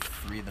can win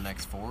 3 of the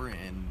next 4,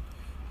 and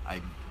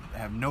I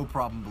have no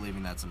problem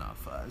believing that's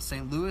enough.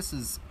 St. Louis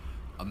is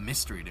a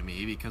mystery to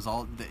me because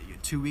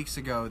 2 weeks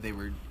ago they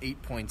were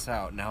 8 points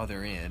out, now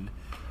they're in,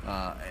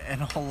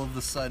 and all of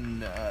a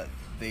sudden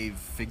they've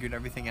figured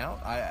everything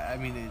out. I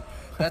mean,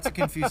 that's a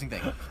confusing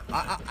thing.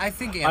 I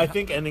think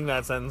ending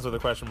that sentence with a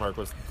question mark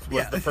was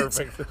the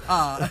perfect.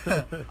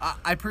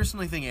 I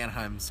personally think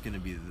Anaheim's going to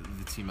be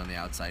the team on the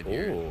outside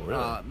here. Oh,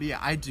 really? Yeah,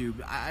 I do.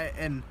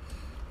 I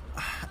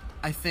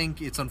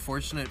think it's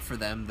unfortunate for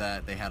them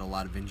that they had a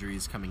lot of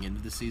injuries coming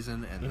into the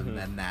season, and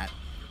then that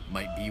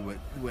might be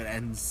what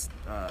ends,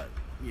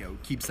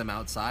 keeps them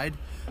outside.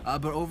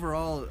 But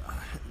overall,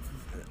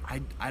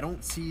 I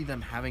don't see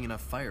them having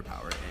enough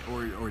firepower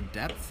or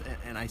depth,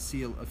 and I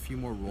see a few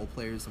more role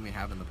players than we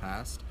have in the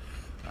past.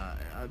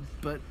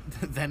 But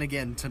then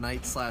again,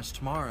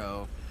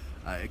 tonight/tomorrow,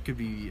 it could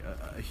be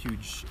a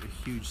huge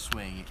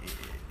swing.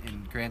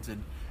 And granted,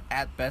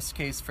 at best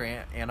case for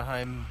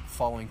Anaheim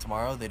following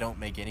tomorrow, they don't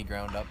make any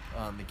ground up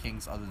on the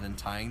Kings other than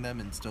tying them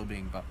and still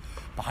being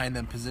behind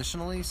them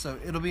positionally. So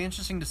it'll be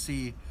interesting to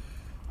see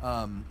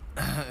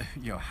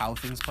how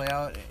things play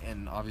out,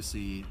 and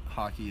obviously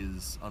hockey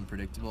is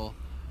unpredictable.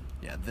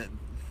 Yeah,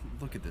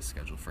 look at this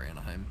schedule for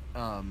Anaheim.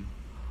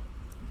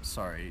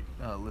 Sorry,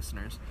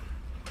 listeners.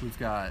 We've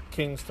got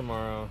Kings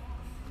tomorrow.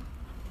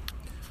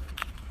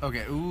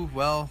 Okay,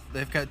 well,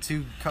 they've got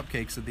 2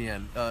 cupcakes at the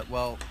end.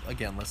 Well,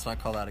 again, let's not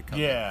call that a cupcake.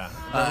 Yeah,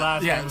 the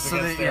last game was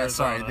against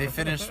Arizona. They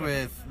finished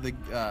with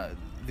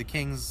the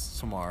Kings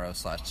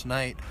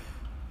tomorrow/tonight.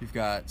 You've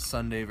got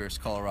Sunday versus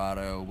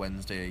Colorado,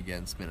 Wednesday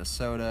against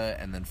Minnesota,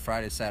 and then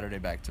Friday, Saturday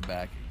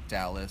back-to-back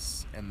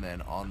Dallas, and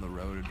then on the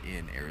road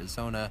in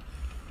Arizona,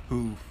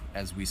 who,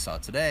 as we saw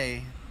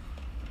today,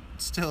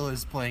 still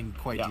is playing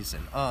quite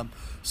decent.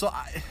 So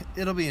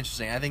it'll be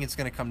interesting. I think it's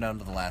going to come down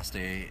to the last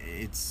day.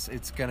 It's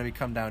going to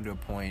come down to a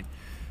point.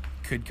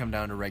 Could come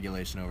down to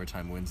regulation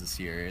overtime wins this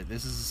year.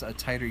 This is a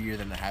tighter year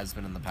than it has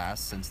been in the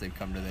past since they've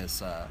come to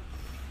this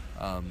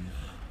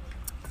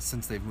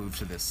since they've moved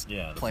to this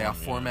playoff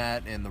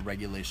format and the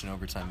regulation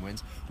overtime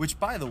wins, which,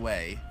 by the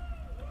way,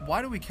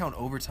 why do we count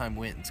overtime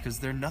wins? Because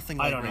they're nothing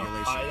like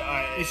regulation.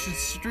 It should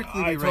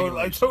strictly be regulation.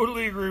 I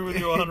totally agree with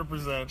you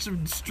 100%. It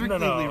should strictly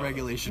be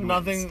regulation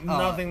wins.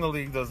 Nothing the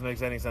league does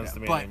makes any sense to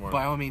me anymore.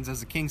 By all means,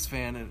 as a Kings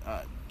fan,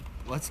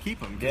 let's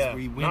keep them because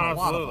we win a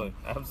lot of them.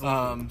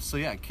 Absolutely. So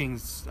yeah,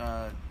 Kings.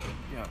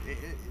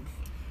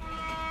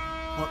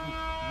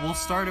 We'll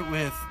start it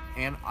with,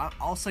 and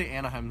I'll say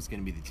Anaheim's going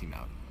to be the team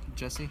out.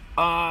 Jesse?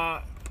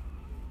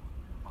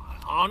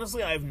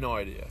 Honestly, I have no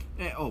idea.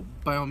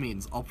 By all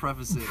means, I'll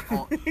preface it.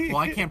 Well,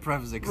 I can't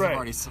preface it because I've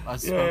already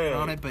spoken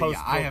on it, but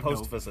I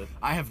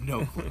have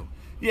no clue.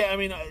 Yeah, I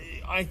mean,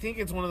 I think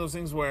it's one of those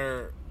things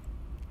where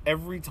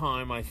every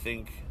time I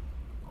think,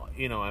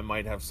 I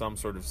might have some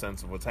sort of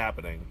sense of what's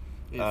happening,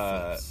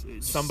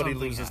 somebody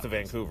loses to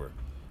Vancouver.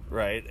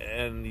 Right,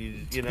 and you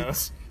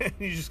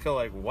just go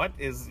like, what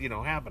is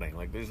happening?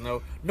 Like, there's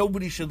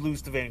nobody should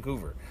lose to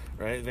Vancouver,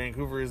 right?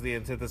 Vancouver is the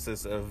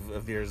antithesis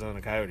of the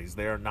Arizona Coyotes.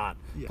 They are not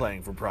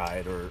playing for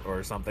pride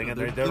or something, and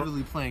they're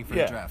literally playing for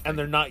a draft. And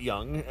they're not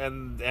young,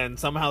 and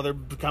somehow they're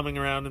coming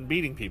around and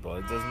beating people.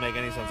 It doesn't make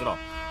any sense at all.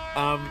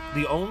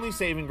 The only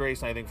saving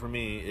grace I think for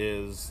me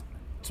is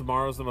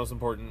tomorrow's the most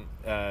important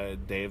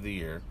day of the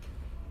year.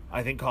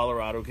 I think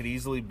Colorado could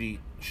easily beat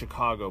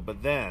Chicago,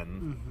 but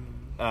then.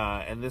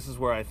 And this is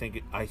where I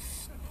think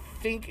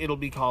it'll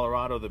be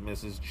Colorado that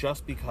misses,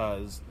 just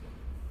because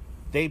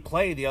they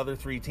play the other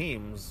 3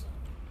 teams.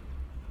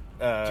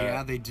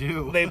 Yeah, they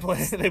do. They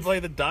play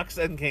the Ducks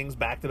and Kings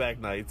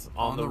back-to-back nights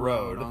on the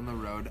road. On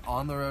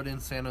the road in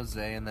San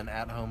Jose, and then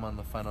at home on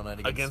the final night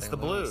against the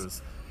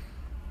Blues.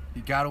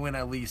 You got to win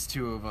at least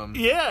 2 of them.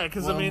 Yeah,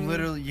 because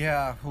literally,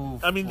 yeah.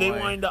 They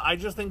wind up. I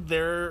just think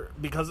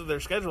because of their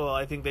schedule,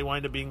 I think they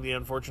wind up being the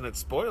unfortunate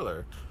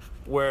spoiler.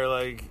 Where,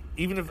 like,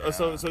 even if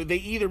so they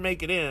either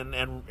make it in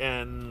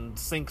and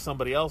sink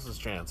somebody else's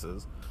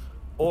chances,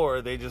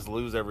 or they just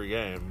lose every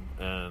game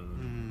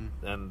and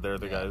they're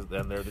the guys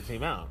and they're the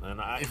team out. And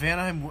if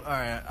Anaheim, all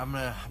right, I'm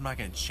not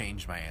gonna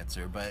change my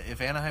answer, but if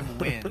Anaheim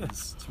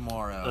wins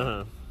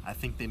tomorrow, I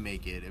think they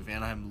make it. If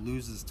Anaheim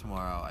loses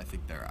tomorrow, I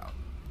think they're out.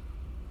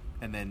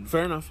 And then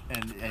fair enough.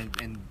 And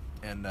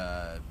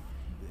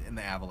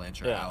the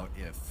Avalanche are out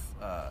if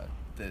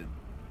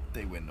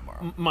they win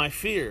tomorrow. My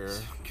fear.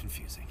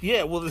 Confusing.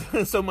 Yeah, well,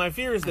 so my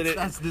fear is that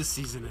That's this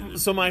season.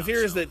 So my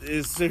fear is that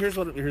so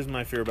here's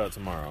my fear about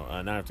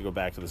tomorrow. Now I have to go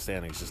back to the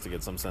standings just to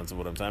get some sense of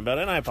what I'm talking about.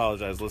 And I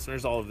apologize,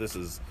 listeners. All of this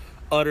is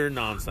utter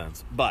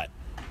nonsense. But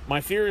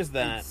my fear is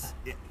that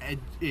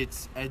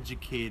It's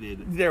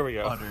educated. there we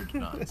go. Uttered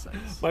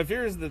nonsense. My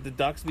fear is that the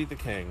Ducks beat the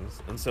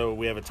Kings, and so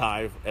we have a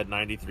tie at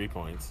 93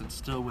 points. It's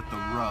still with the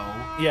row,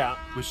 Yeah,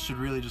 which should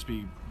really just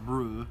be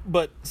brew.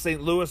 but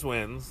St. Louis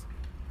wins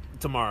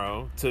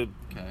tomorrow to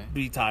Okay.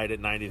 be tied at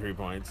 93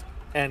 points,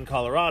 and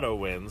Colorado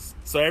wins.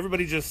 So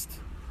everybody just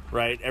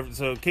right.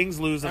 So Kings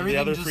lose, and the Everything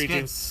other just three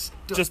gets teams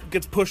just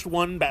gets pushed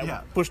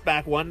Yeah. pushed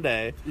back one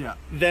day. Yeah.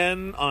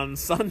 Then on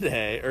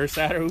Sunday or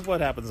Saturday,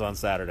 what happens on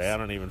Saturday? I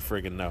don't even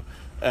friggin' know.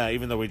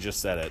 Even though we just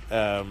said it.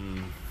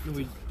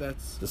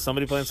 That's Does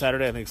somebody play on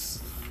Saturday? I think.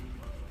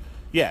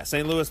 Yeah,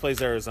 St. Louis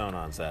plays Arizona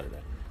on Saturday.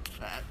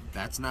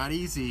 that's not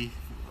easy.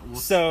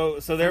 So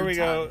there third we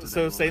go. time today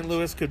So we'll St. mention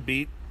Louis could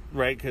beat,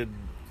 right?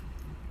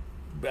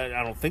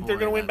 I don't think they're Boy,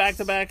 going to win that's-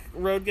 back-to-back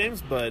road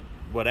games, but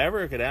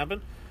whatever, it could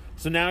happen.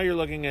 So now you're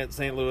looking at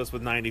St. Louis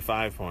with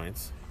 95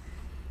 points,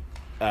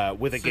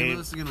 with a St. game.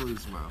 Louis is gonna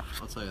lose tomorrow.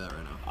 I'll tell you that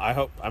right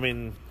now.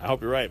 I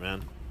hope you're right,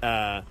 man.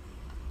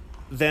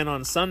 Then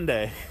on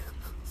Sunday,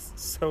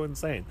 so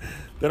insane.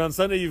 Then on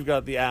Sunday you've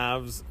got the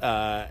Avs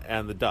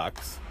and the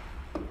Ducks,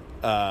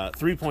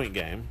 3-point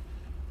game.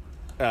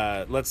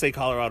 Let's say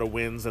Colorado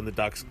wins and the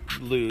Ducks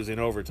lose in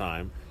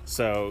overtime.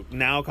 So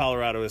now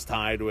Colorado is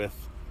tied with,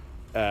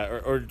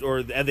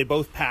 and they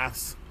both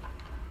pass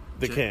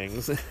the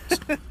Kings.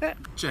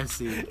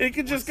 Jesse. It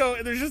could just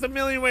go. There's just a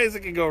million ways it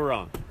could go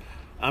wrong.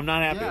 I'm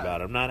not happy Yeah.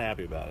 about it. I'm not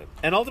happy about it.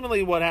 And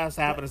ultimately, what has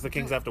to happen is the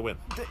Kings have to win.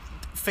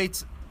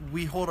 Fates,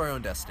 we hold our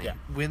own destiny. Yeah.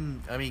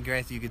 Win. I mean,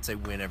 granted, you could say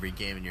win every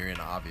game and you're in,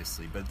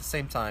 obviously, but at the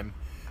same time,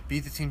 beat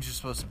the teams you're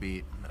supposed to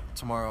beat.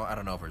 Tomorrow, I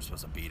don't know if we're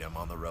supposed to beat them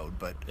on the road,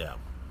 but Yeah.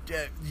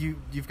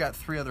 you've got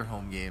 3 other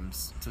home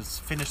games to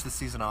finish the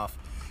season off.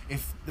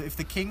 If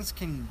the Kings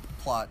can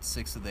plot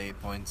 6 of the 8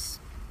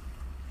 points,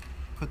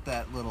 put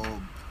that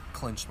little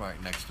clinch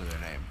mark next to their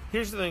name.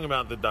 Here's the thing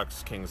about the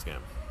Ducks-Kings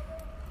game.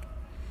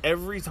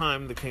 Every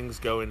time the Kings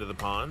go into the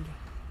pond,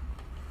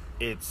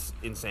 it's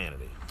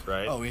insanity,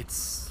 right? Oh,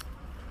 it's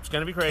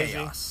going to be crazy.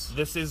 chaos.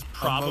 This is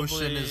probably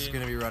emotion is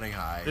going to be running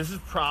high. This is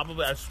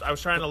probably. I was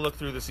trying to look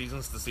through the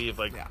seasons to see if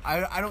like. Yeah,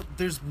 I don't.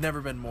 There's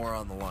never been more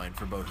on the line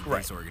for both of Right.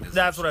 these organizations.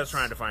 That's what I was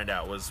trying to find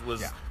out was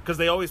Yeah. because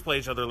they always play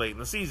each other late in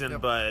the season,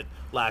 Yep. but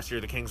last year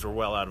the Kings were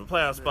well out of a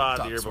playoff spot.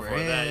 The year Ducks before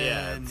were that,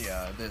 in,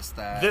 yeah.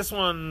 that. This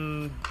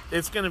one,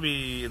 it's going to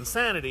be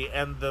insanity.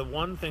 And the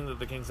one thing that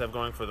the Kings have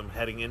going for them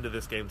heading into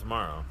this game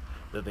tomorrow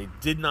that they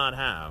did not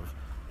have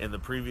in the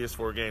previous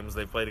 4 games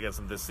they've played against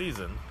them this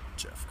season,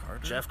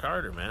 Jeff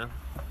Carter, man.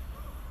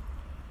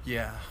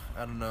 Yeah,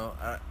 I don't know.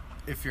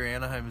 If you're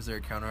Anaheim, is there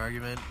a counter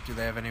argument? Do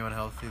they have anyone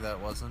healthy that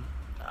wasn't?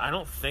 I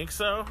don't think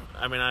so.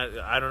 I mean,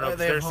 I don't know if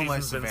They their have home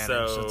season's ice been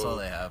advantage. so. That's all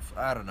they have.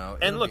 I don't know.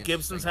 And It'll look, be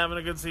Gibson's interesting. having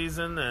a good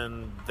season,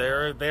 and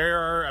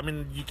they're. I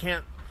mean, you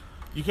can't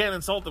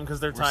insult them because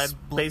they're tied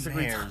splitting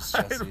basically hairs,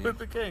 tied Jesse. with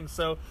the Kings.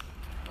 So,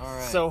 All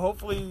right. so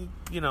hopefully,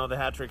 the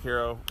hat trick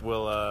hero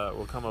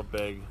will come up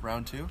big,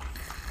 round 2.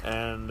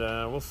 and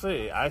we'll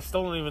see. I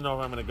still don't even know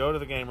if I'm going to go to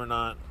the game or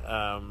not.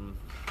 I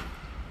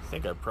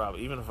think I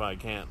probably, even if I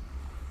can't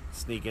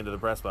sneak into the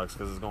press box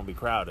because it's going to be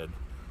crowded.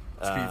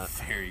 It's going to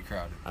be very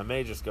crowded. I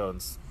may just go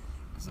and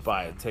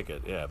buy a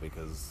ticket, yeah,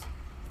 because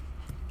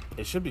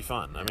it should be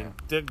fun. I mean,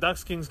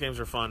 Ducks Kings games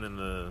are fun in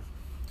the.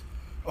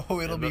 Oh,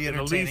 it'll be the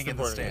entertaining least in the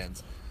important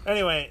stands.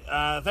 Anyway,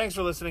 thanks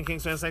for listening,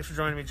 Kings fans. Thanks for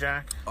joining me,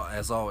 Jack.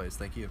 As always,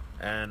 thank you.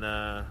 And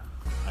I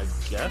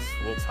guess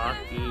we'll talk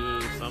to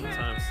you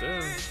sometime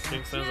soon.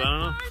 Kings fans, I don't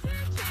know.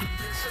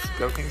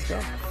 Go Kings, go.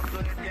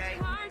 Good day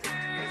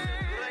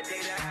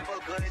to have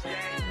a good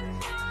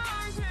day.